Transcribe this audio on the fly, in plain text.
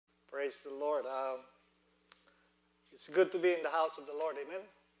Praise the Lord. It's good to be in the house of the Lord. Amen.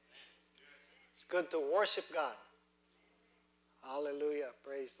 It's good to worship God. Hallelujah.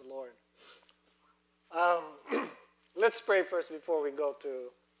 Praise the Lord. Let's pray first before we go to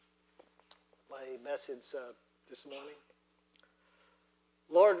my message this morning.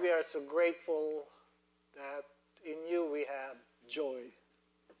 Lord, we are so grateful that in you we have joy.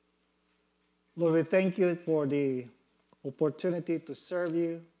 Lord, we thank you for the opportunity to serve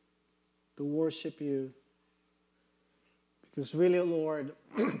you, to worship you. Because really, Lord,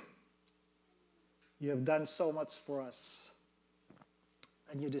 you have done so much for us.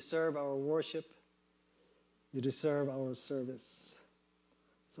 And you deserve our worship. You deserve our service.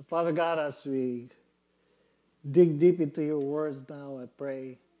 So, Father God, as we dig deep into your word now, I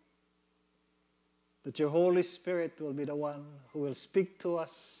pray that your Holy Spirit will be the one who will speak to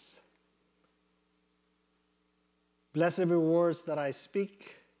us. Bless every word that I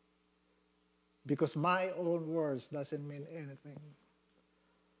speak, because my own words doesn't mean anything.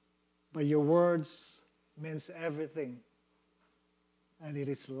 But your words means everything, and it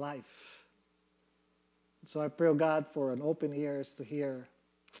is life. So I pray, oh God, for an open ears to hear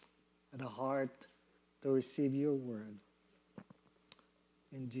and a heart to receive your word.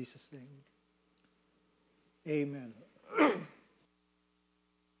 In Jesus' name, amen.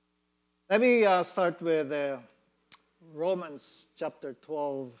 Let me start with Romans chapter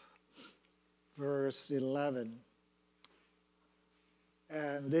 12, verse 11.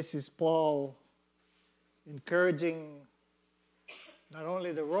 And this is Paul encouraging not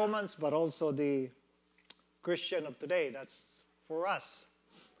only the Romans, but also the Christian of today. That's for us.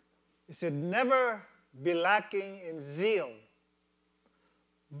 He said, never be lacking in zeal,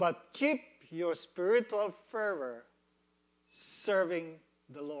 but keep your spiritual fervor serving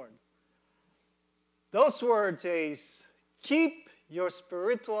the Lord. Those words says, keep your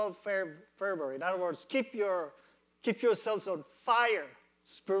spiritual fervor. In other words, keep yourselves on fire,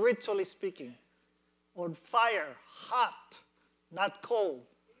 spiritually speaking. On fire, hot, not cold.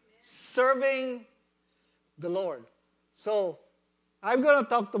 Serving the Lord. So, I'm going to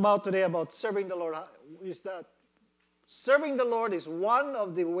talk about today about serving the Lord. Is that serving the Lord is one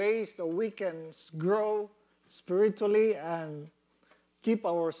of the ways that we can grow spiritually and keep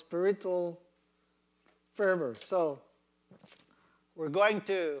our spiritual fervor. So, we're going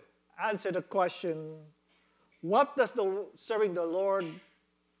to answer the question, what does serving the Lord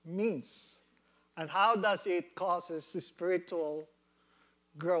means? And how does it causes spiritual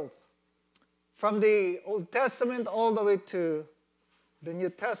growth? From the Old Testament all the way to the New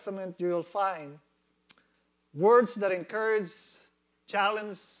Testament, you will find words that encourage,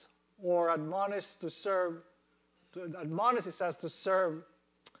 challenge, or admonish us to serve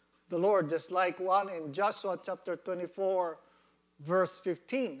the Lord, just like one in Joshua chapter 24, verse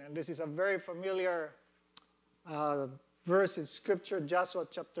 15. And this is a very familiar verse in Scripture. Joshua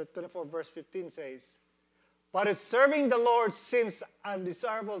chapter 24, verse 15 says, but if serving the Lord seems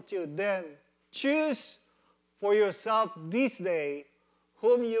undesirable to you, then choose for yourself this day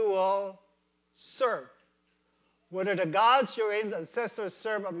whom you will serve, whether the gods your ancestors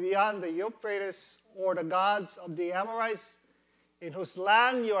served beyond the Euphrates or the gods of the Amorites in whose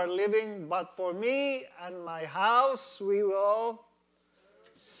land you are living. But for me and my house, we will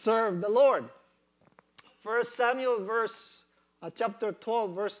serve the Lord. 1 Samuel chapter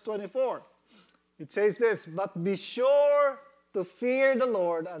 12, verse 24. It says this, but be sure to fear the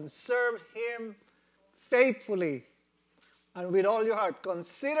Lord and serve him faithfully and with all your heart.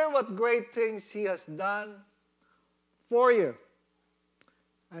 Consider what great things he has done for you.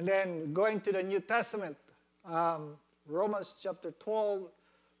 And then going to the New Testament, Romans chapter 12,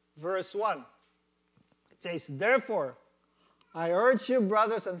 verse 1. It says, therefore, I urge you,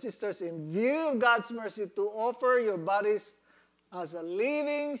 brothers and sisters, in view of God's mercy, to offer your bodies as a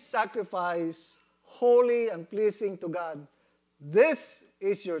living sacrifice, holy and pleasing to God. This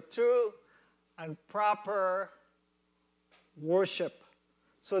is your true and proper worship.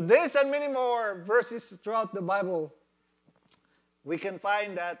 So this and many more verses throughout the Bible, we can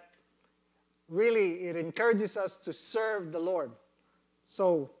find that really it encourages us to serve the Lord.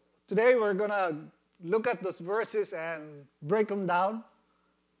 So today we're going to look at those verses and break them down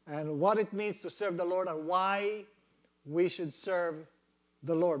and what it means to serve the Lord and why we should serve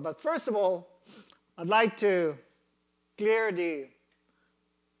the Lord. But first of all, I'd like to clear the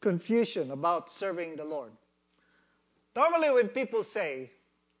confusion about serving the Lord. Normally when people say,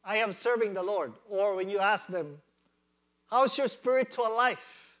 I am serving the Lord, or when you ask them, how's your spiritual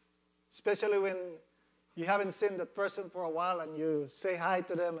life? Especially when you haven't seen that person for a while and you say hi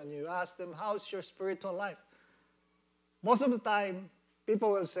to them and you ask them, how's your spiritual life? Most of the time,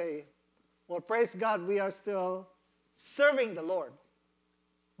 people will say, well, praise God, we are still serving the Lord.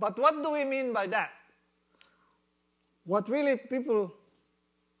 But what do we mean by that? What really people,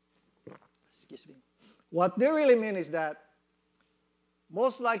 what they really mean is that,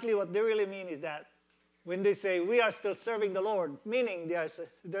 most likely what they really mean is that when they say we are still serving the Lord, meaning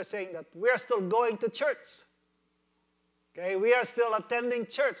they're saying that we are still going to church. Okay, we are still attending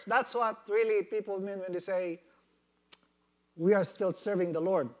church. That's what really people mean when they say we are still serving the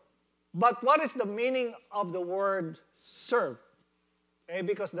Lord. But what is the meaning of the word serve? Okay,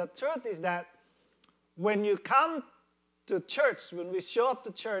 because the truth is that when you come to church, when we show up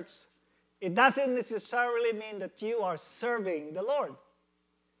to church, it doesn't necessarily mean that you are serving the Lord.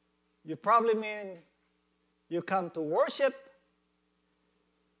 You probably mean you come to worship.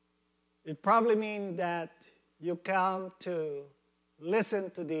 It probably means that you come to listen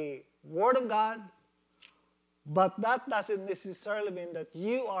to the Word of God. But that doesn't necessarily mean that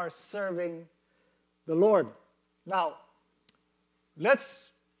you are serving the Lord. Now, let's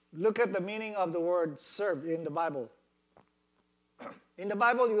look at the meaning of the word serve in the Bible. In the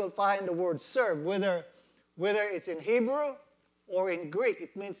Bible, you will find the word serve, whether it's in Hebrew or in Greek.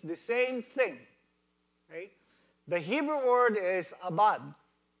 It means the same thing. Okay? The Hebrew word is abad.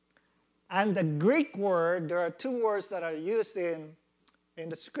 And the Greek word, there are two words that are used in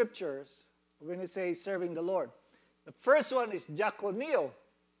the scriptures when it says serving the Lord. The first one is diakonio,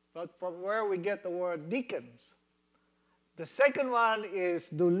 but from where we get the word deacons. The second one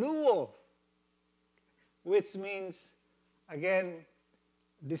is duluo, which means, again,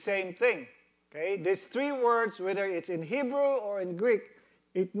 the same thing. Okay? These three words, whether it's in Hebrew or in Greek,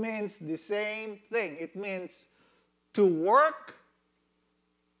 it means the same thing. It means to work,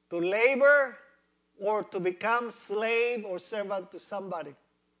 to labor, or to become slave or servant to somebody.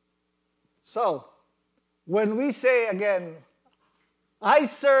 So, when we say again, I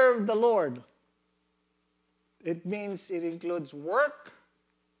serve the Lord, it means it includes work,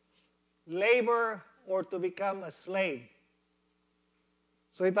 labor, or to become a slave.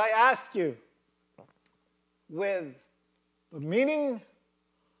 So if I ask you, with the meaning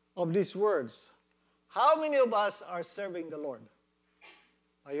of these words, how many of us are serving the Lord?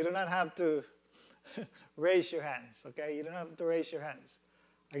 You do not have to raise your hands, okay? You don't have to raise your hands.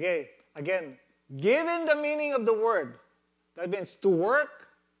 Okay, again, given the meaning of the word, that means to work,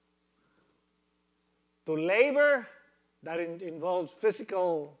 to labor, that involves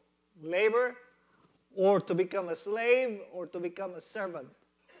physical labor, or to become a slave, or to become a servant.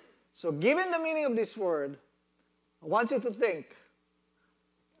 So given the meaning of this word, I want you to think,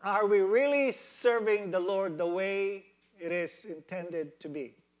 are we really serving the Lord the way it is intended to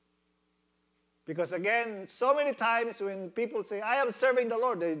be? Because again, so many times when people say, I am serving the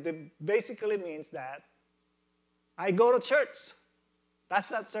Lord, they basically means that I go to church. That's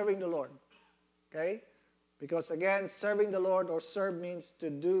not serving the Lord. Okay? Because again, serving the Lord or serve means to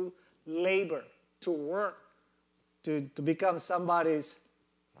do labor, to work, to become somebody's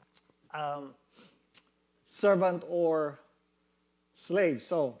servant or slave.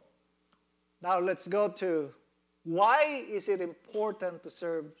 So now let's go to why is it important to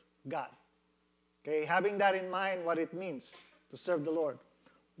serve God? Okay, having that in mind, what it means to serve the Lord.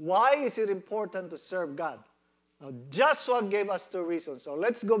 Why is it important to serve God? Now, Joshua gave us two reasons. So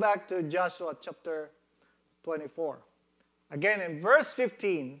let's go back to Joshua chapter 24. Again, in verse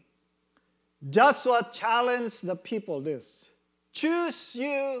 15, Joshua challenged the people this. Choose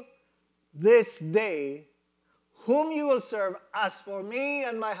you this day whom you will serve. As for me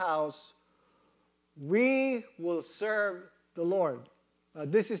and my house, we will serve the Lord.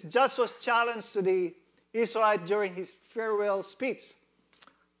 This is Joshua's challenge to the Israelites during his farewell speech.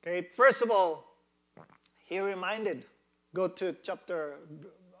 Okay, first of all, he reminded, go to chapter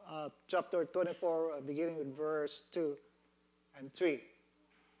 24, beginning with verse 2 and 3.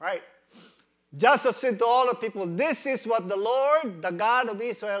 Right? Joshua said to all the people, this is what the Lord, the God of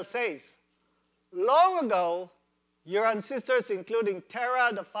Israel, says. Long ago, your ancestors, including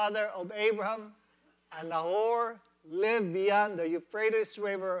Terah, the father of Abraham, and Nahor, lived beyond the Euphrates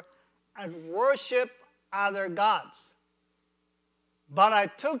River and worshiped other gods. But I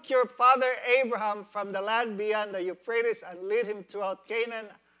took your father Abraham from the land beyond the Euphrates and led him throughout Canaan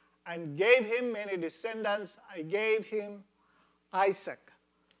and gave him many descendants. I gave him Isaac.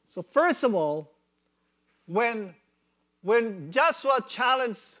 So first of all, when Joshua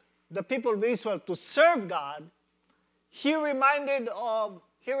challenged the people of Israel to serve God, he reminded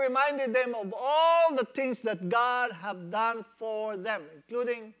them of all the things that God had done for them,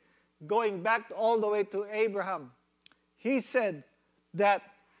 including going back all the way to Abraham. He said that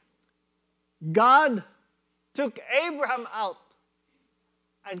God took Abraham out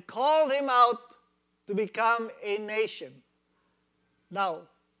and called him out to become a nation. Now,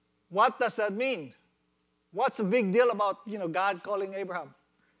 what does that mean? What's the big deal about, God calling Abraham?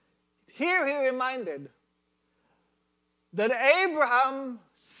 Here he reminded that Abraham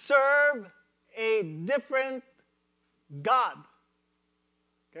served a different God.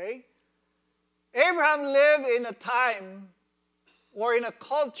 Okay? Abraham lived in a time or in a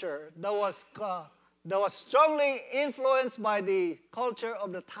culture that was strongly influenced by the culture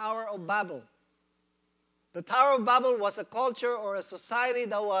of the Tower of Babel. The Tower of Babel was a culture or a society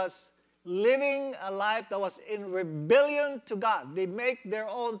that was living a life that was in rebellion to God. They make their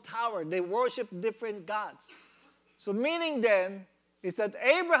own tower. They worship different gods. So meaning then is that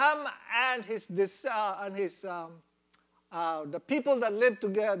Abraham and the people that lived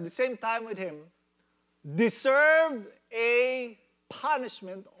together at the same time with him deserved a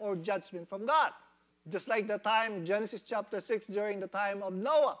punishment or judgment from God. Just like the time, Genesis chapter 6, during the time of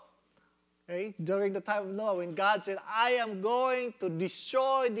Noah. Okay? During the time of Noah, when God said, I am going to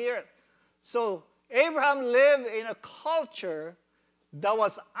destroy the earth. So Abraham lived in a culture that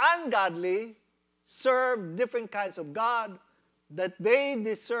was ungodly, served different kinds of God, that they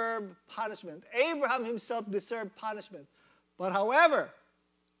deserved punishment. Abraham himself deserved punishment. But however,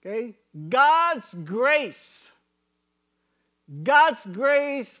 okay, God's grace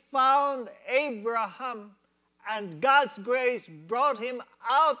found Abraham, and God's grace brought him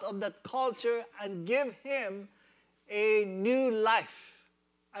out of that culture and gave him a new life,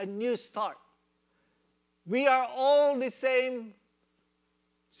 a new start. We are all the same.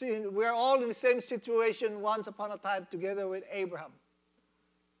 We are all in the same situation once upon a time together with Abraham.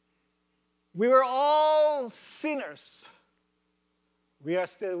 We were all sinners. We are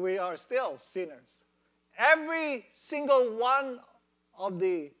still sinners. Every single one of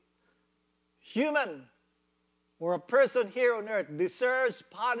the human or a person here on earth deserves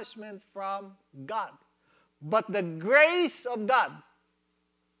punishment from God. But the grace of God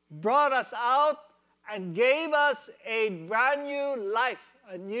brought us out and gave us a brand new life,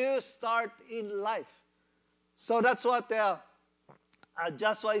 a new start in life. So that's what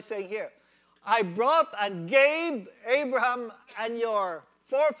Joshua is saying here. I brought and gave Abraham and your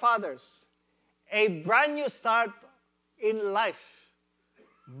forefathers a brand new start in life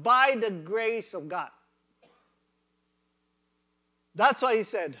by the grace of God. That's why he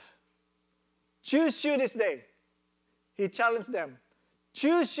said, choose you this day. He challenged them.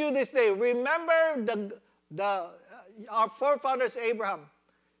 Choose you this day. Remember our forefathers Abraham,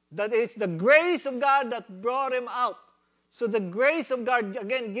 that it's the grace of God that brought him out. So the grace of God,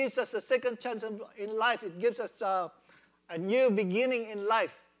 again, gives us a second chance in life. It gives us a new beginning in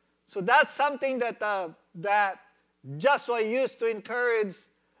life. So that's something that Joshua used to encourage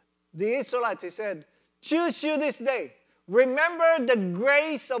the Israelites. He said, choose you this day. Remember the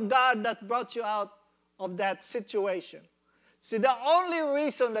grace of God that brought you out of that situation. See, the only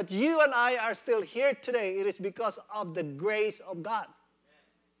reason that you and I are still here today, it is because of the grace of God.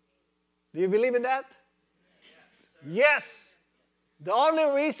 Do you believe in that? Yes. The only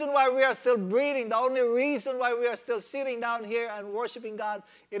reason why we are still breathing, the only reason why we are still sitting down here and worshiping God,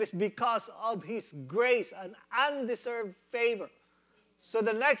 it is because of His grace and undeserved favor. So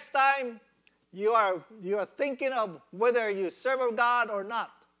the next time you are thinking of whether you serve God or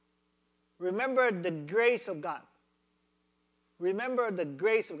not, remember the grace of God. Remember the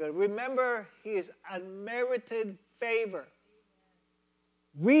grace of God. Remember His unmerited favor.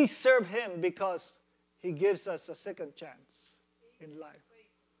 We serve Him because He gives us a second chance in life.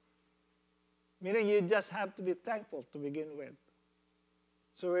 Meaning you just have to be thankful to begin with.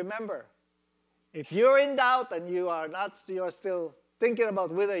 So remember, if you're in doubt and you are still thinking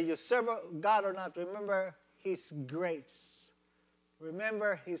about whether you serve God or not, remember His grace.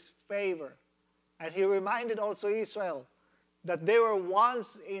 Remember His favor. And He reminded also Israel that they were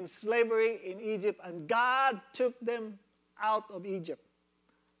once in slavery in Egypt, and God took them out of Egypt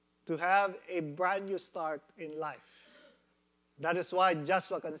to have a brand new start in life. That is why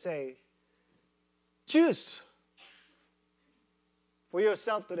Joshua can say, choose for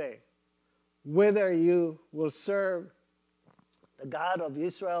yourself today whether you will serve the God of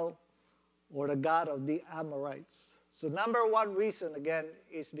Israel or the God of the Amorites. So number one reason, again,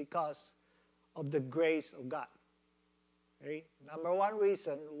 is because of the grace of God. Okay? Number one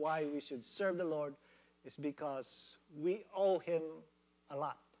reason why we should serve the Lord is because we owe Him a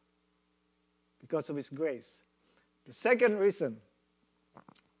lot. Because of His grace. The second reason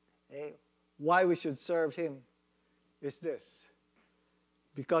why we should serve Him is this.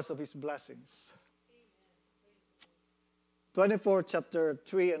 Because of His blessings. 24, chapter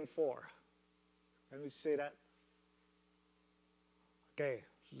 3 and 4. Can we say that? Okay.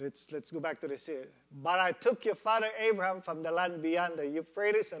 Let's go back to this here. But I took your father Abraham from the land beyond the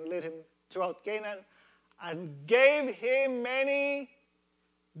Euphrates and led him throughout Canaan and gave him many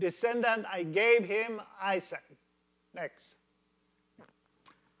descendants. I gave him Isaac. Next.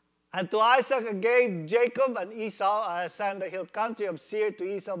 And to Isaac I gave Jacob and Esau. I assigned the hill country of Seir to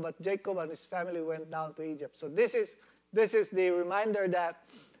Esau, but Jacob and his family went down to Egypt. So this is the reminder that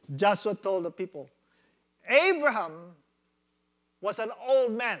Joshua told the people. Abraham was an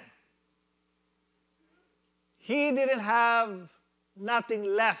old man. He didn't have nothing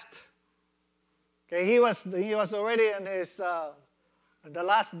left. Okay, he was already in his the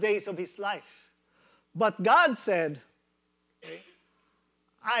last days of his life. But God said, okay,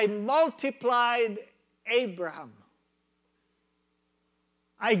 I multiplied Abraham.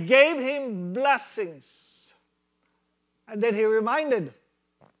 I gave him blessings. And then he reminded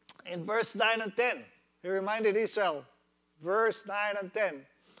in verse 9 and 10, he reminded Israel, verse 9 and 10,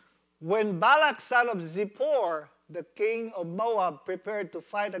 when Balak, son of Zippor, the king of Moab, prepared to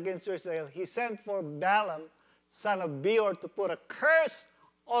fight against Israel, he sent for Balaam, son of Beor, to put a curse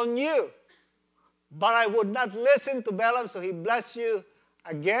on you. But I would not listen to Balaam, so he blessed you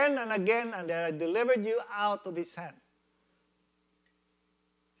again and again, and then I delivered you out of his hand.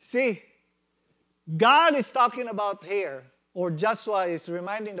 See, God is talking about here, or Joshua is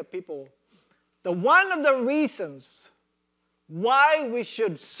reminding the people, that one of the reasons why we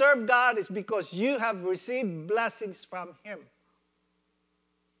should serve God is because you have received blessings from Him.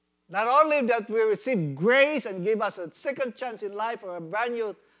 Not only that we receive grace and give us a second chance in life or a brand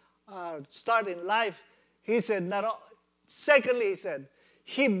new start in life, He said, secondly, He said,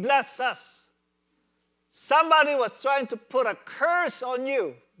 He blessed us. Somebody was trying to put a curse on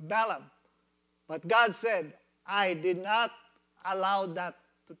you, Balaam. But God said, I did not allow that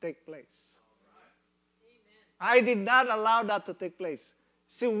to take place. I did not allow that to take place.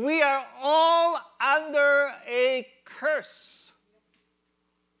 See, we are all under a curse.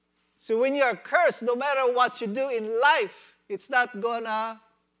 See, when you are cursed, no matter what you do in life, it's not going to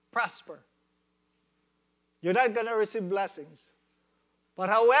prosper. You're not going to receive blessings. But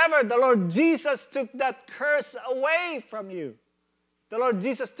however, the Lord Jesus took that curse away from you. The Lord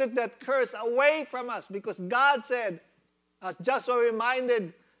Jesus took that curse away from us because God said, as Joshua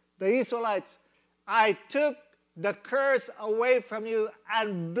reminded the Israelites, I took the curse away from you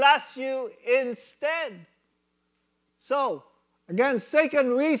and bless you instead. So, again,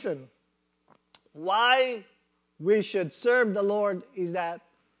 second reason why we should serve the Lord is that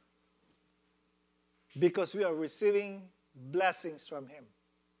because we are receiving blessings from Him.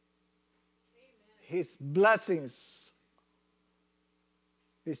 Amen. His blessings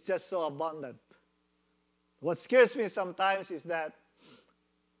is just so abundant. What scares me sometimes is that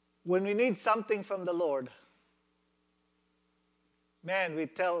when we need something from the Lord, man,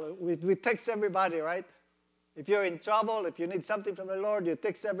 we text everybody, right? If you're in trouble, if you need something from the Lord, you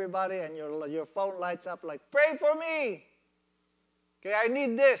text everybody and your phone lights up like, pray for me. Okay, I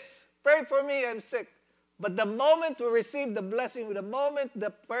need this. Pray for me, I'm sick. But the moment we receive the blessing, the moment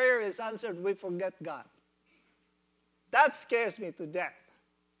the prayer is answered, we forget God. That scares me to death.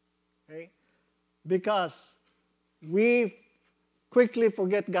 Okay? Because we quickly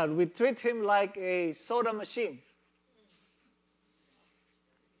forget God. We treat Him like a soda machine.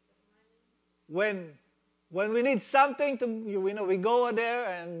 When we need something we go there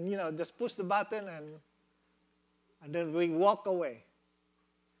and just push the button and then we walk away.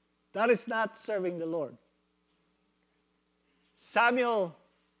 That is not serving the Lord. Samuel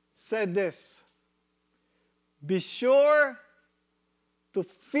said this, be sure to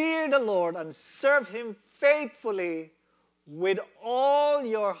fear the Lord and serve Him faithfully with all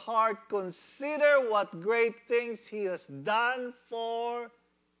your heart. Consider what great things He has done for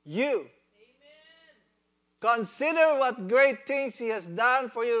you. Consider what great things He has done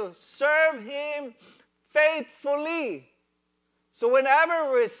for you. Serve Him faithfully. So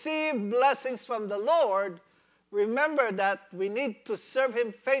whenever we receive blessings from the Lord, remember that we need to serve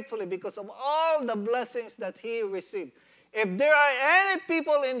Him faithfully because of all the blessings that He received. If there are any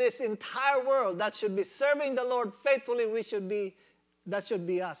people in this entire world that should be serving the Lord faithfully, that should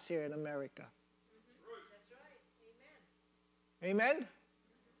be us here in America. That's right. Amen. Amen?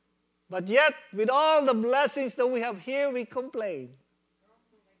 But yet, with all the blessings that we have here, we complain.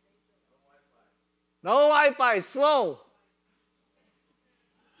 No Wi-Fi, slow.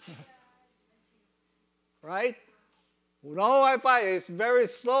 Right? No Wi-Fi is very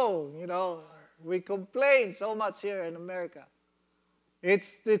slow, We complain so much here in America.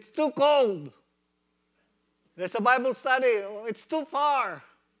 It's too cold. There's a Bible study. It's too far.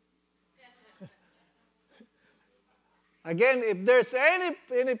 Again, if there's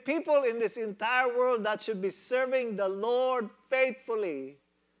any people in this entire world that should be serving the Lord faithfully,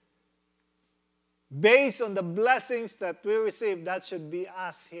 based on the blessings that we receive, that should be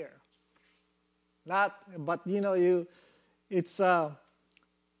us here. It's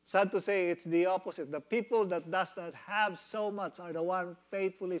sad to say it's the opposite. The people that does not have so much are the one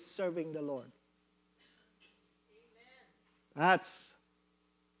faithfully serving the Lord. Amen. That's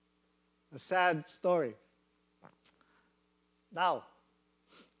a sad story. Now,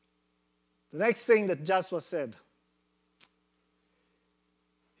 the next thing that Joshua said,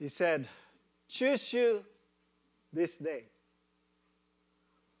 he said, choose you this day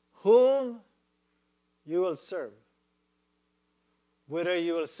whom you will serve. Whether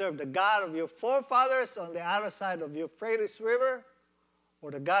you will serve the God of your forefathers on the other side of the Euphrates River,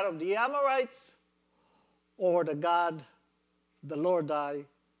 or the God of the Amorites, or the Lord thy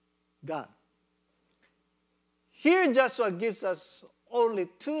God. Here Joshua gives us only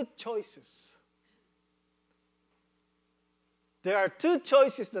two choices. There are two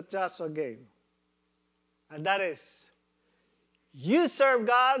choices that Joshua gave. And that is, you serve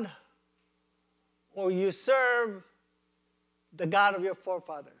God or you serve the God of your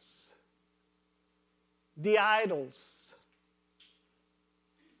forefathers. The idols.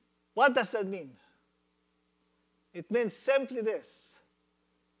 What does that mean? It means simply this.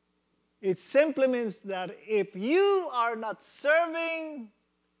 It simply means that if you are not serving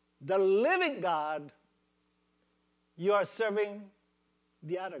the living God, you are serving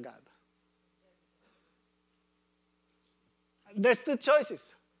the other God. There's two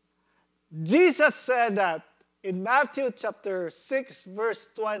choices. Jesus said that in Matthew chapter 6, verse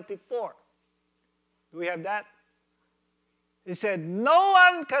 24. Do we have that? He said, no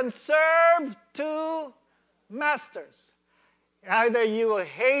one can serve two masters. Either you will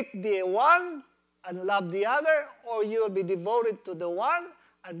hate the one and love the other, or you will be devoted to the one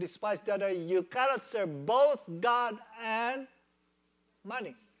and despise the other. You cannot serve both God and money.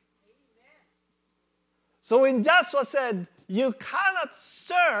 Amen. So when Joshua said, you cannot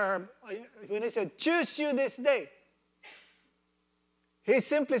serve, when he said, choose you this day, he's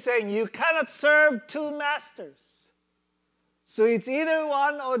simply saying you cannot serve two masters. So it's either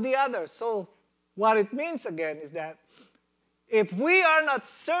one or the other. So what it means again is that if we are not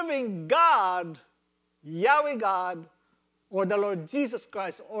serving God, Yahweh God, or the Lord Jesus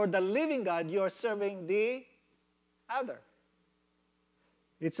Christ, or the living God, you are serving the other.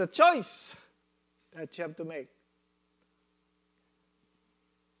 It's a choice that you have to make.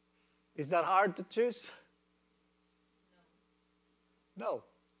 Is that hard to choose? No.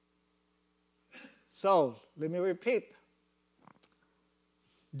 So, let me repeat.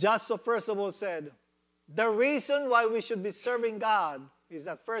 Joshua first of all said, the reason why we should be serving God is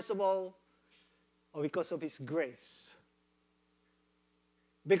that first of all, because of His grace.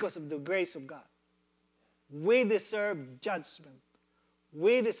 Because of the grace of God. We deserve judgment.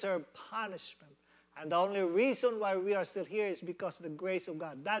 We deserve punishment. And the only reason why we are still here is because of the grace of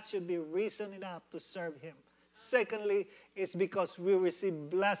God. That should be reason enough to serve Him. Secondly, it's because we receive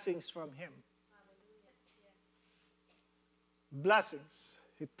blessings from Him. Blessings.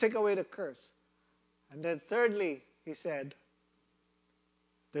 He took away the curse. And then thirdly, he said,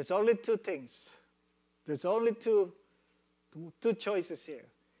 there's only two things. There's only two choices here.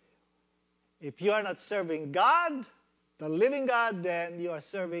 If you are not serving God, the living God, then you are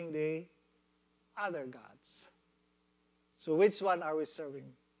serving the other gods. So which one are we serving?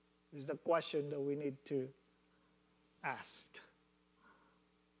 Is the question that we need to ask.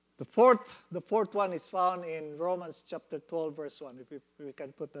 The fourth one is found in Romans chapter 12, verse 1, if we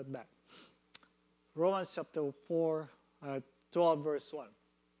can put that back. Romans chapter 12, verse 1.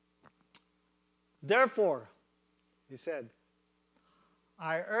 Therefore, he said,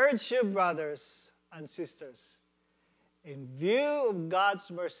 I urge you, brothers and sisters, in view of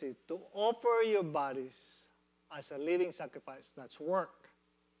God's mercy, to offer your bodies as a living sacrifice. That's work.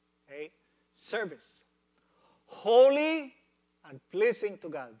 Okay? Service. Holy and pleasing to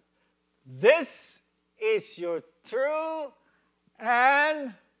God. This is your true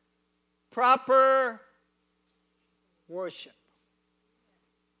and proper worship.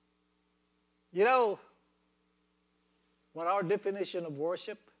 You know what our definition of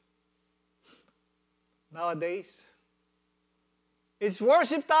worship nowadays? It's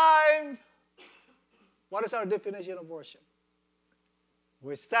worship time. What is our definition of worship?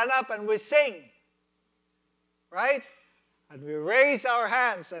 We stand up and we sing, right? And we raise our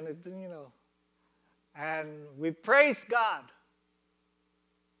hands and and we praise God.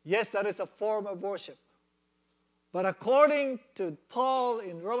 Yes, that is a form of worship. But according to Paul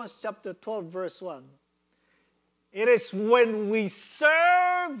in Romans chapter 12, verse 1, It is when we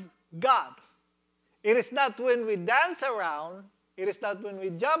serve God. It is not when we dance around. It is not when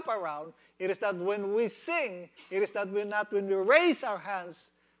we jump around. It is not when we sing. It is not when we raise our hands.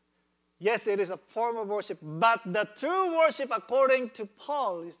 Yes, it is a form of worship, but the true worship, according to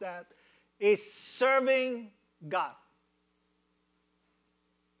Paul, is serving God.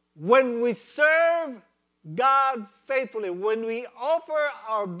 When we serve God faithfully, when we offer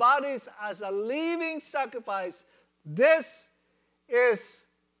our bodies as a living sacrifice, this is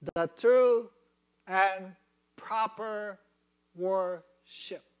the true and proper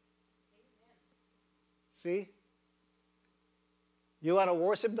worship. See? You want to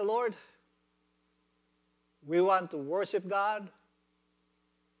worship the Lord? We want to worship God.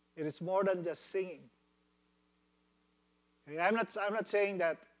 It is more than just singing. Okay, I'm not saying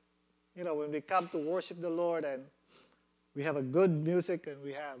that, when we come to worship the Lord and we have a good music and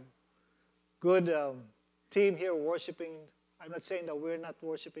we have good team here worshiping, I'm not saying that we're not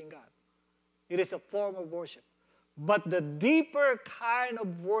worshiping God. It is a form of worship. But the deeper kind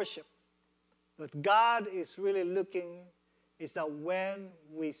of worship that God is really looking is that when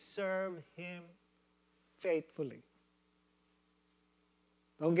we serve Him faithfully.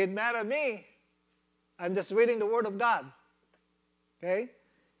 Don't get mad at me. I'm just reading the Word of God. Okay?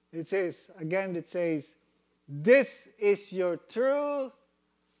 It says, this is your true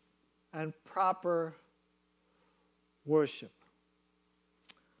and proper worship.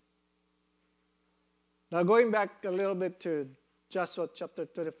 Now going back a little bit to Joshua chapter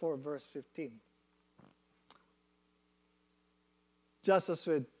 24, verse 15. Joshua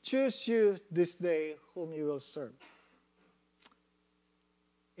said, choose you this day whom you will serve.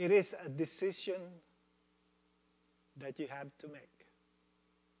 It is a decision that you have to make.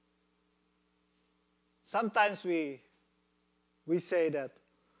 Sometimes we say that,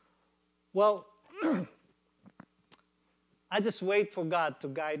 well, I just wait for God to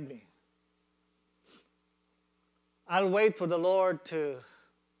guide me. I'll wait for the Lord to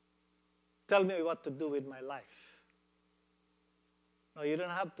tell me what to do with my life. No, you don't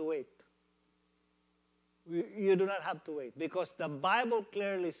have to wait. You do not have to wait, because the Bible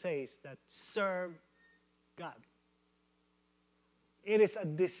clearly says that serve God. It is a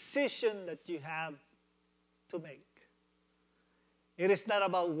decision that you have to make. It is not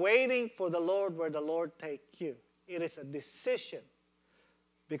about waiting for the Lord where the Lord take you. It is a decision.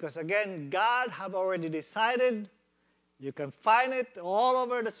 Because again, God have already decided. You can find it all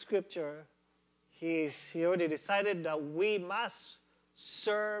over the Scripture. He already decided that we must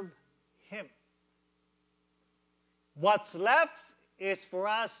serve Him. What's left is for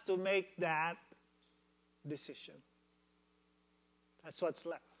us to make that decision. That's what's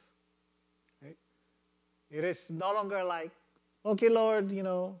left. Right? It is no longer like, okay, Lord,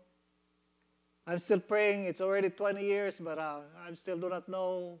 I'm still praying. It's already 20 years, but I still do not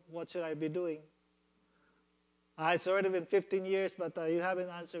know what should I be doing. It's already been 15 years, but you haven't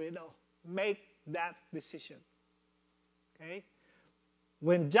answered me. No, make that decision. Okay?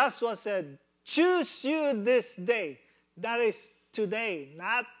 When Joshua said, choose you this day, that is today,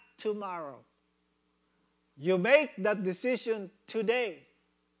 not tomorrow. You make that decision today.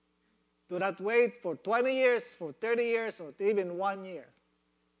 Do not wait for 20 years, for 30 years, or even 1 year.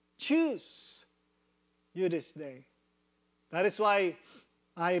 Choose you this day. That is why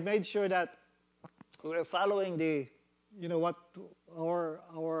I made sure that we're following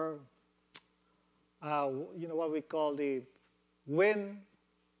what we call the win,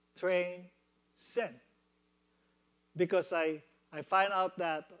 train, send. Because I found out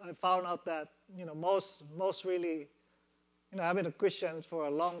that most really, I've been a Christian for a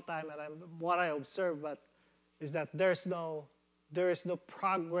long time, and what I observe, is that there is no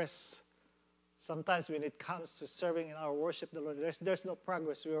progress. Sometimes when it comes to serving in our worship the Lord, there's no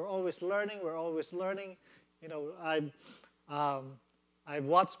progress. We're always learning. I've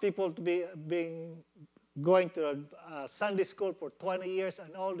watched people going to Sunday school for 20 years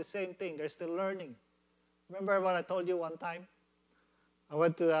and all the same thing. They're still learning. Remember what I told you one time? I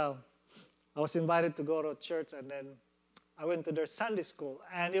was invited to go to a church, and then I went to their Sunday school,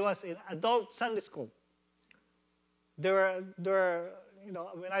 and it was in adult Sunday school. There were,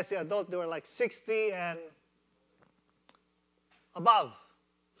 when I say adult, they were like 60 and above.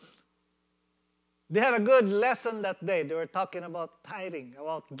 They had a good lesson that day. They were talking about tithing,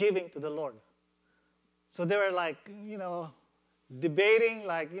 about giving to the Lord. So they were like, debating,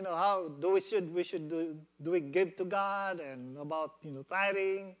 like, how do we give to God, and about,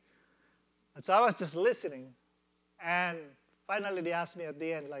 tithing. And so I was just listening. And finally they asked me at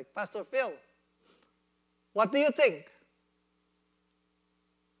the end, like, Pastor Phil, what do you think?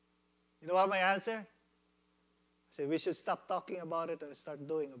 You know what my answer? say we should stop talking about it and start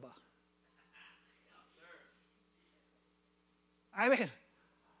doing about it. I mean,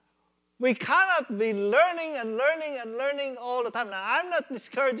 we cannot be learning and learning and learning all the time. Now, I'm not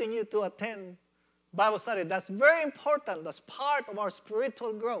discouraging you to attend Bible study. That's very important. That's part of our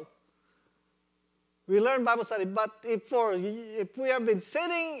spiritual growth. We learn Bible study, but if we have been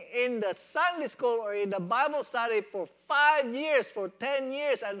sitting in the Sunday school or in the Bible study for 5 years, for 10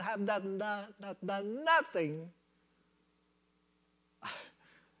 years, and have done nothing,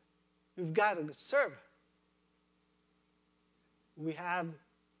 we've got to serve. We have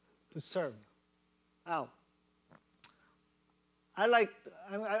to serve. Now, I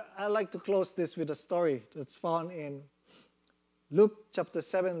like to close this with a story that's found in Luke chapter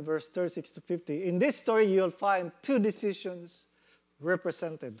 7, verse 36 to 50. In this story, you'll find two decisions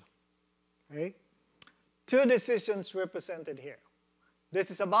represented. Okay? Two decisions represented here.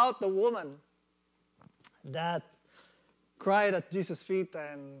 This is about the woman that cried at Jesus' feet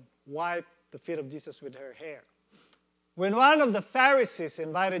and wiped the feet of Jesus with her hair. When one of the Pharisees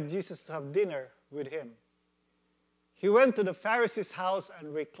invited Jesus to have dinner with him, he went to the Pharisee's house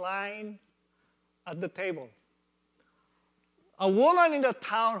and reclined at the table. A woman in the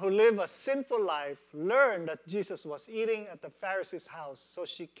town who lived a sinful life learned that Jesus was eating at the Pharisee's house, so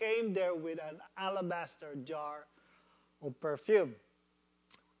she came there with an alabaster jar of perfume.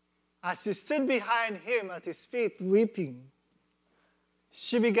 As she stood behind him at his feet weeping,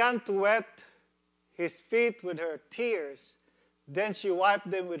 she began to wet his feet with her tears. Then she wiped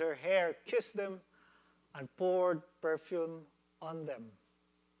them with her hair, kissed them, and poured perfume on them.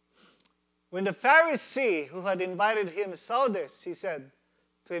 When the Pharisee who had invited him saw this, he said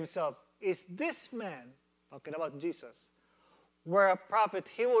to himself, "Is this man," talking about Jesus, "were a prophet,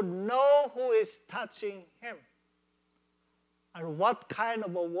 he would know who is touching him and what kind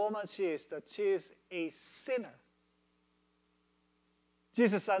of a woman she is, that she is a sinner."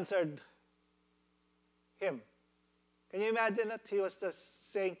 Jesus answered him. Can you imagine that? He was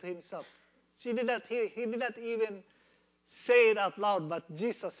just saying to himself. He did not even say it out loud, but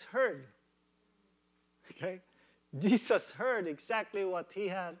Jesus heard. Okay? Jesus heard exactly what he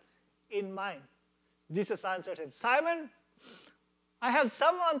had in mind. Jesus answered him, "Simon, I have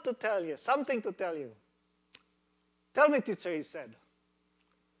something to tell you. Tell me, teacher," he said.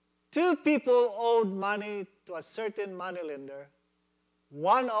 "Two people owed money to a certain moneylender.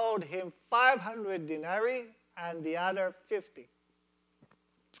 One owed him 500 denarii and the other 50.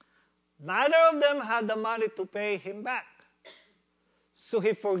 Neither of them had the money to pay him back. So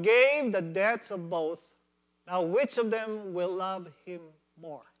he forgave the debts of both. Now which of them will love him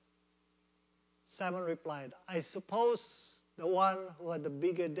more?" Simon replied, "I suppose the one who had the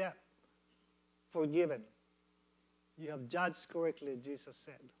bigger debt. Forgiven." "You have judged correctly," Jesus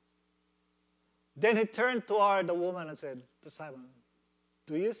said. Then he turned toward the woman and said to Simon,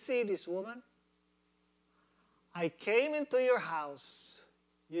 "Do you see this woman? I came into your house.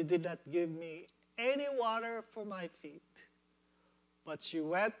 You did not give me any water for my feet, but she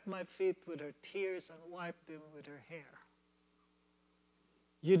wet my feet with her tears and wiped them with her hair.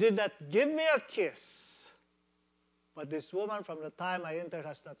 You did not give me a kiss, but this woman from the time I entered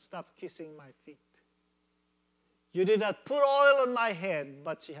has not stopped kissing my feet. You did not put oil on my head,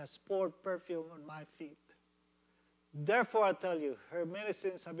 but she has poured perfume on my feet. Therefore, I tell you, her many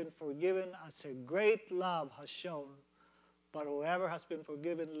sins have been forgiven as her great love has shown. But whoever has been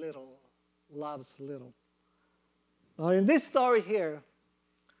forgiven little loves little." Now, in this story here,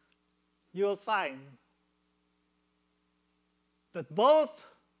 you will find that both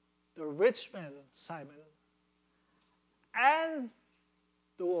the rich man, Simon, and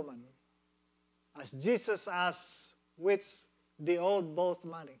the woman, as Jesus asked which they owed both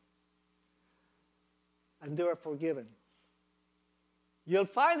money, and they were forgiven. You'll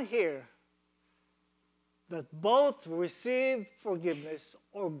find here that both received forgiveness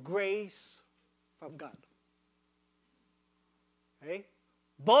or grace from God. Okay?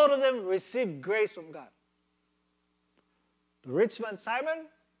 Both of them received grace from God. The rich man Simon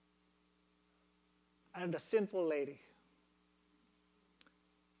and the sinful lady.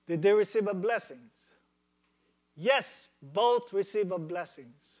 Did they receive a blessing? Yes, both received a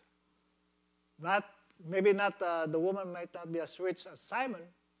blessing. Maybe not the woman might not be as rich as Simon,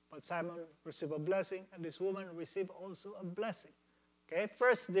 but Simon received a blessing, and this woman received also a blessing. Okay?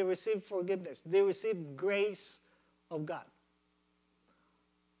 First, they received forgiveness. They received grace of God.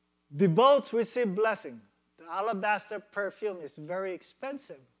 They both received blessing. The alabaster perfume is very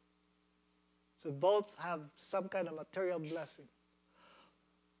expensive. So both have some kind of material blessing.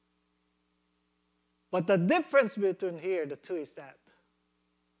 But the difference between here, the two, is that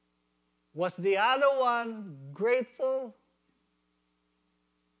Was the other one grateful?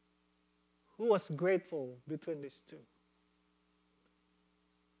 Who was grateful between these two?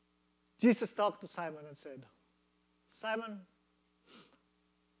 Jesus talked to Simon and said, Simon,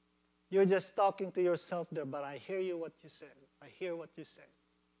 you're just talking to yourself there, but I hear you what you said. I hear what you said.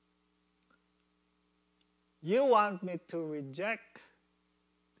 You want me to reject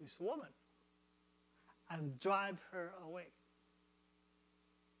this woman and drive her away.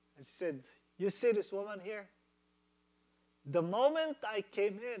 And he said, you see this woman here? The moment I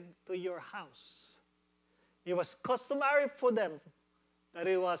came into your house, it was customary for them that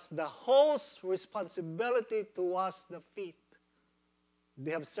it was the host's responsibility to wash the feet.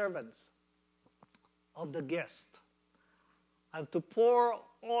 They have servants of the guest and to pour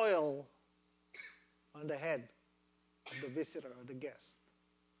oil on the head of the visitor or the guest.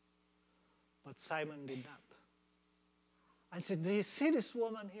 But Simon did not. I said, do you see this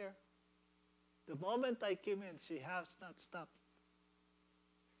woman here? The moment I came in, she has not stopped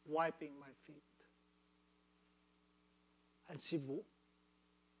wiping my feet. And she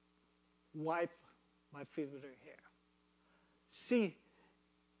wiped my feet with her hair. See,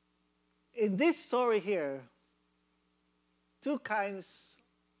 in this story here, two kinds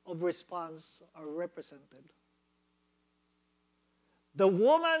of response are represented. The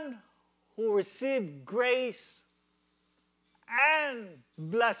woman who received grace and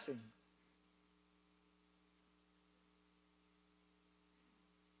blessing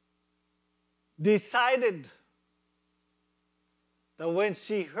decided that when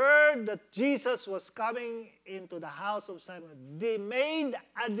she heard that Jesus was coming into the house of Simon, they made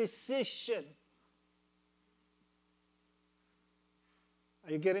a decision.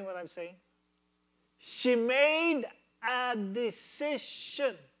 Are you getting what I'm saying? She made a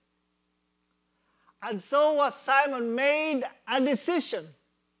decision. And so was Simon made a decision.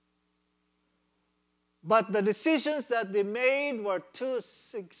 But the decisions that they made were two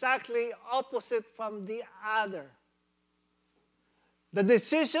exactly opposite from the other. The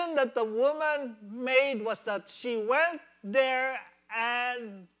decision that the woman made was that she went there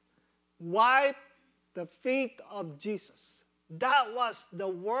and wiped the feet of Jesus. That was the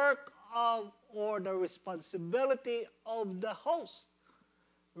work of, or the responsibility of the host,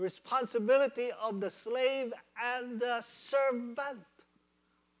 responsibility of the slave and the servant.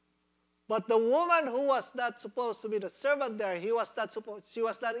 But the woman who was not supposed to be the servant there, she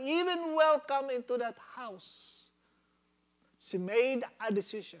was not even welcome into that house. She made a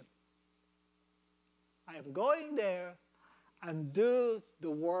decision. I am going there and do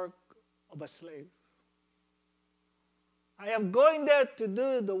the work of a slave. I am going there to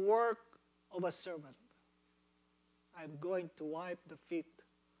do the work of a servant. I am going to wipe the feet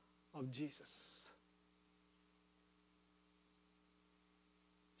of Jesus.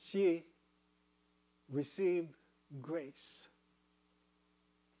 She received grace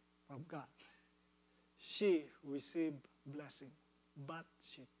from God. She received blessing, but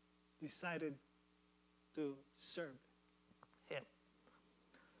she decided to serve him.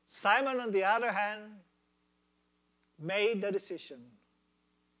 Simon, on the other hand, made the decision.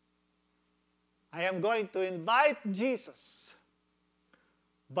 I am going to invite Jesus,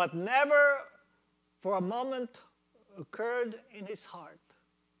 but never for a moment occurred in his heart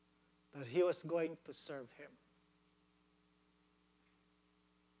that he was going to serve him.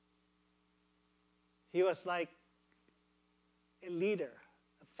 He was like a leader,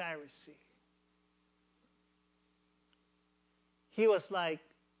 a Pharisee. He was like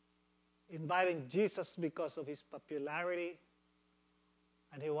inviting Jesus because of his popularity,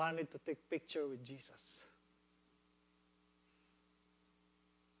 and he wanted to take picture with Jesus.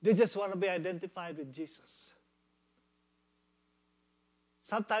 They just want to be identified with Jesus.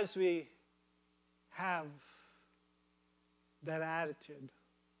 Sometimes we have that attitude.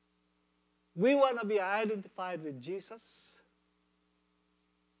 We want to be identified with Jesus,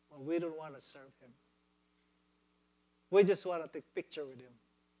 but we don't want to serve him. We just want to take picture with him.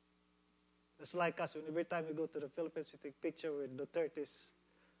 It's like us, when every time we go to the Philippines, we take picture with Duterte's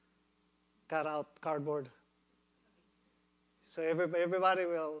cut out cardboard. So everybody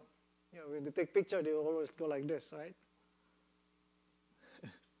will, when they take picture, they will always go like this, right?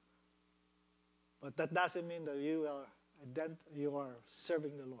 But that doesn't mean that you are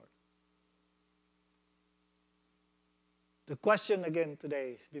serving the Lord. The question again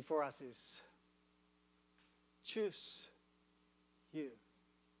today before us is, choose you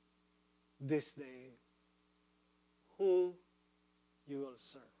this day who you will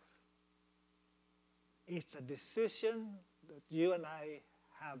serve. It's a decision that you and I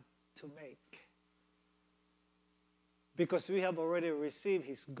have to make. Because we have already received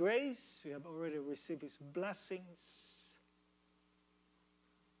His grace, we have already received His blessings,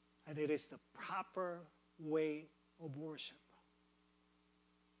 and it is the proper way of worship.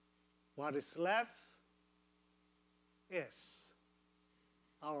 What is left is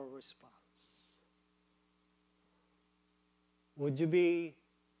our response. Would you be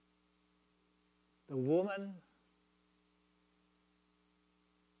the woman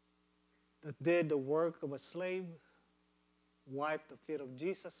that did the work of a slave, wiped the feet of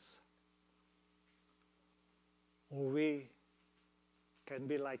Jesus? Or we can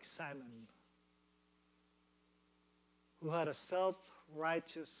be like Simon, who had a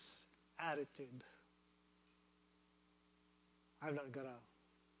self-righteous attitude. I'm not gonna.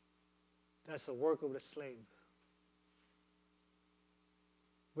 That's the work of the slave.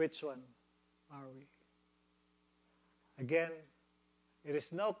 Which one are we? Again, it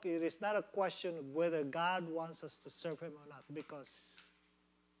is not a question of whether God wants us to serve Him or not, because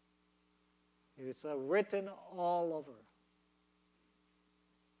it is written all over.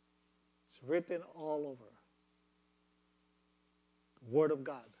 It's written all over. The Word of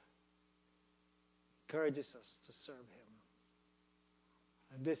God encourages us to serve Him.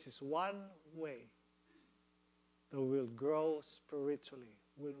 And this is one way that we'll grow spiritually.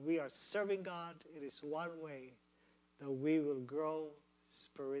 When we are serving God, it is one way that we will grow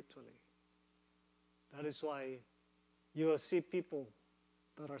spiritually. That is why you will see people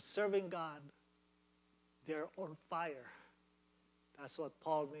that are serving God, they're on fire. That's what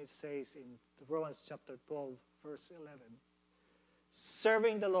Paul says in Romans chapter 12, verse 11.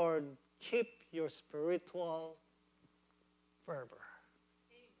 Serving the Lord, keep your spiritual fervor.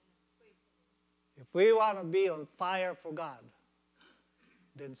 If we want to be on fire for God,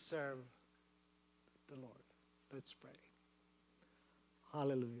 then serve the Lord. Let's pray.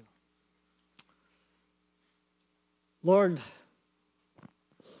 Hallelujah. Lord,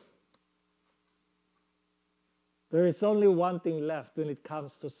 there is only one thing left when it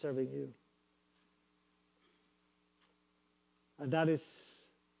comes to serving you. And that is,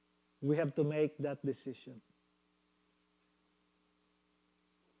 we have to make that decision.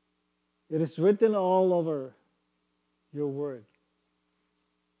 It is written all over your word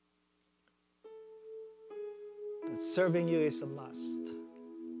that serving you is a must.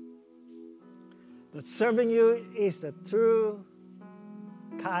 That serving you is the true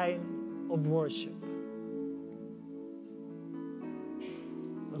kind of worship.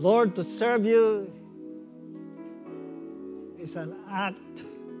 Lord, to serve you is an act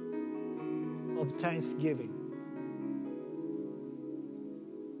of thanksgiving.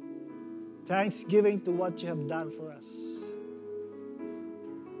 Thanksgiving to what you have done for us.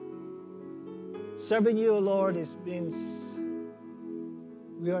 Serving you, Lord, means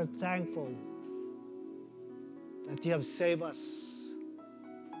we are thankful that you have saved us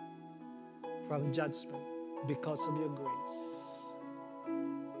from judgment because of your grace.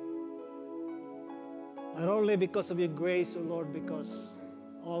 Not only because of your grace, O Lord, because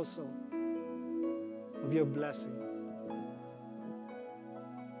also of your blessing.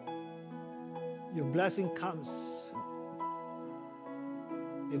 Your blessing comes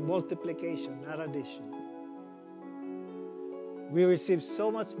in multiplication, not addition. We receive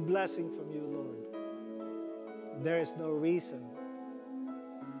so much blessing from you, Lord. There is no reason.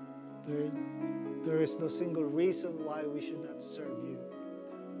 There is no single reason why we should not serve you.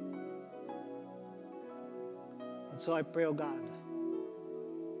 And so I pray, oh God,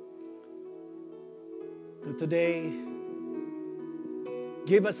 that today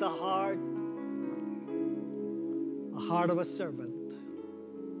give us a heart of a servant,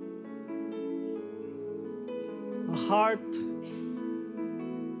 a heart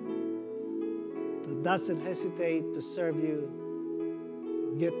that doesn't hesitate to serve you,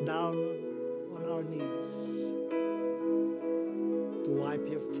 get down on our knees to wipe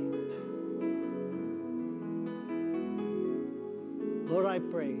your feet. Lord, I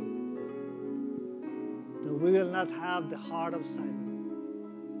pray that we will not have the heart of Simon.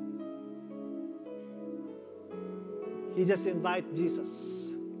 He just invited Jesus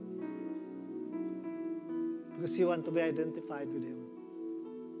because he wants to be identified with him.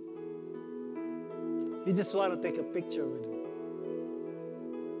 He just wants to take a picture with him.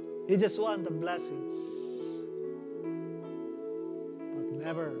 He just wants the blessings, but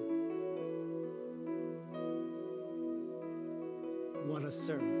never want to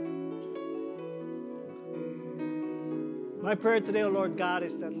serve. My prayer today, O Lord God,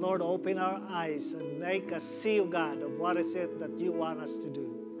 is that, Lord, open our eyes and make us see, O God, of what is it that you want us to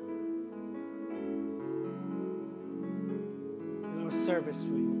do in our service for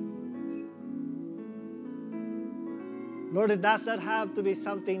you. Lord, it does not have to be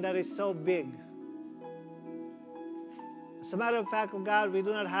something that is so big. As a matter of fact, oh God, we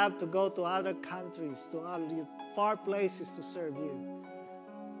do not have to go to other countries, to other far places to serve you.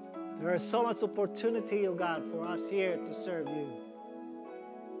 There is so much opportunity, oh God, for us here to serve you.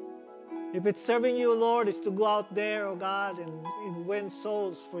 If it's serving you, Lord, is to go out there, oh God, and win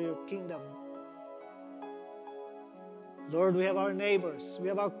souls for your kingdom. Lord, we have our neighbors, we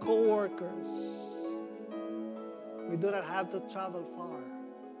have our co-workers. We do not have to travel far.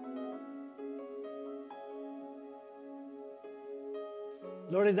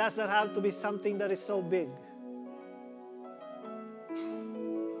 Lord, it does not have to be something that is so big.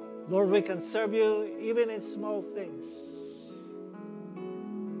 Lord, we can serve you even in small things.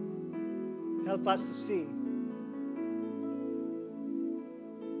 Help us to see,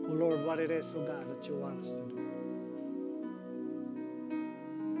 oh Lord, what it is, oh God, that you want us to do.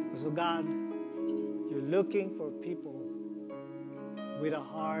 Because, oh God, you're looking for people with a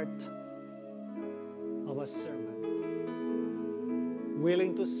heart of a servant,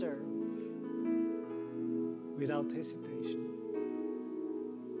 willing to serve without hesitation.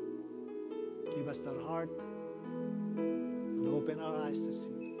 Give us that heart and open our eyes to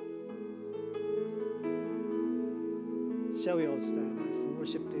see. Shall we all stand as the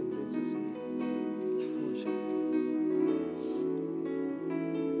worship team leads us in worship?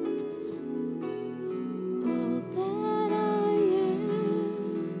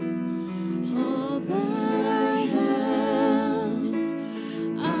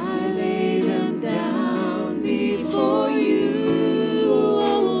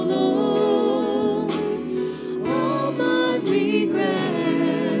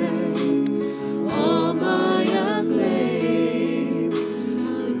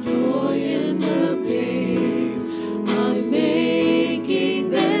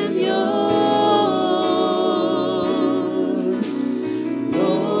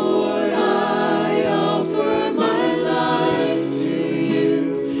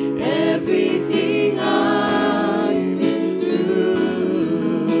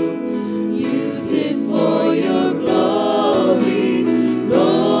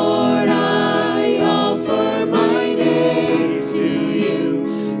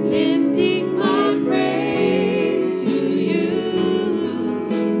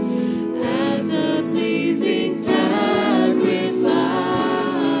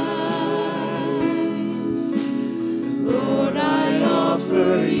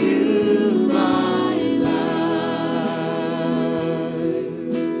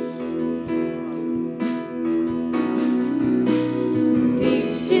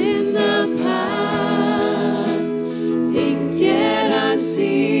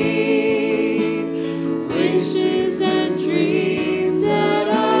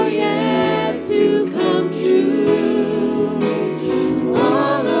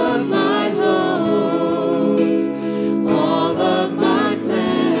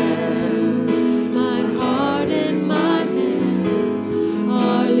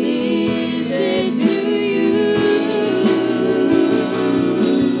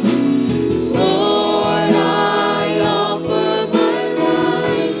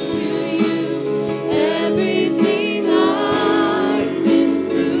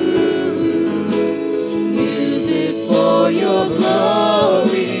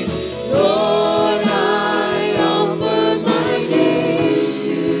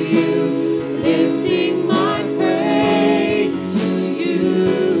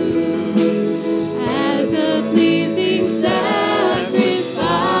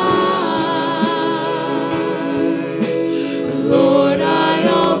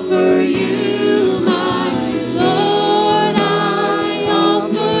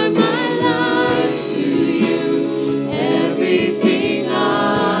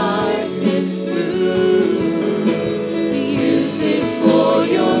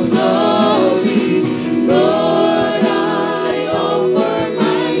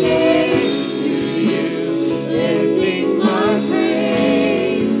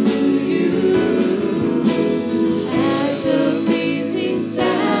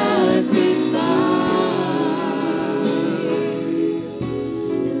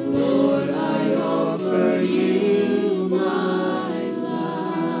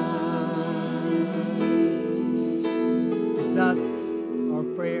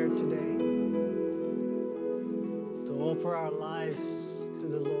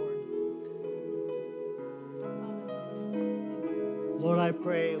 Lord, I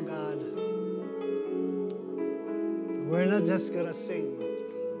pray, oh God, we're not just going to sing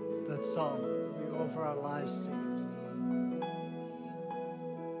that song. We offer our lives to you.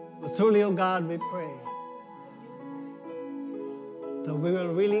 But truly, oh God, we pray that we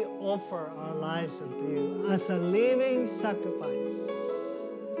will really offer our lives unto you as a living sacrifice,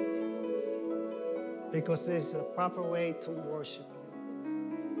 because this is the proper way to worship you.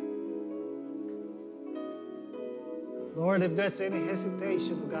 Lord, if there's any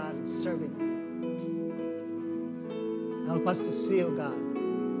hesitation, God, in serving you, help us to see, oh God.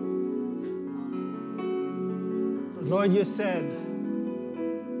 But Lord, you said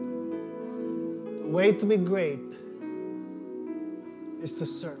the way to be great is to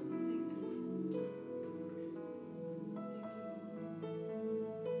serve.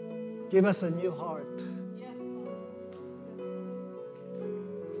 Give us a new heart. Yes,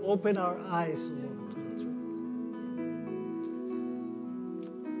 Open our eyes, Lord, to the truth.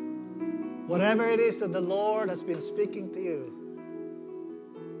 Whatever it is that the Lord has been speaking to you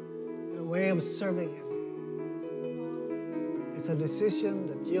in a way of serving Him, it's a decision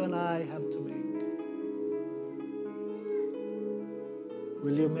that you and I have to make.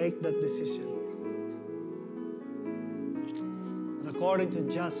 Will you make that decision? And according to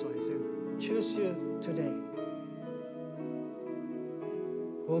Joshua, he said, choose you today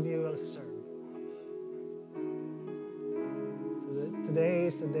whom you will serve. Today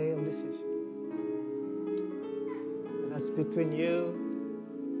is the day of decision. And that's between you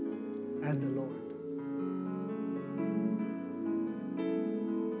and the Lord.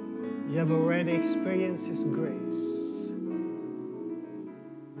 You have already experienced His grace.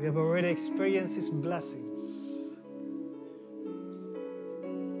 We have already experienced His blessings.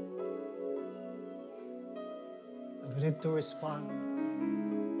 And we need to respond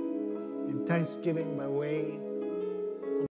in thanksgiving by way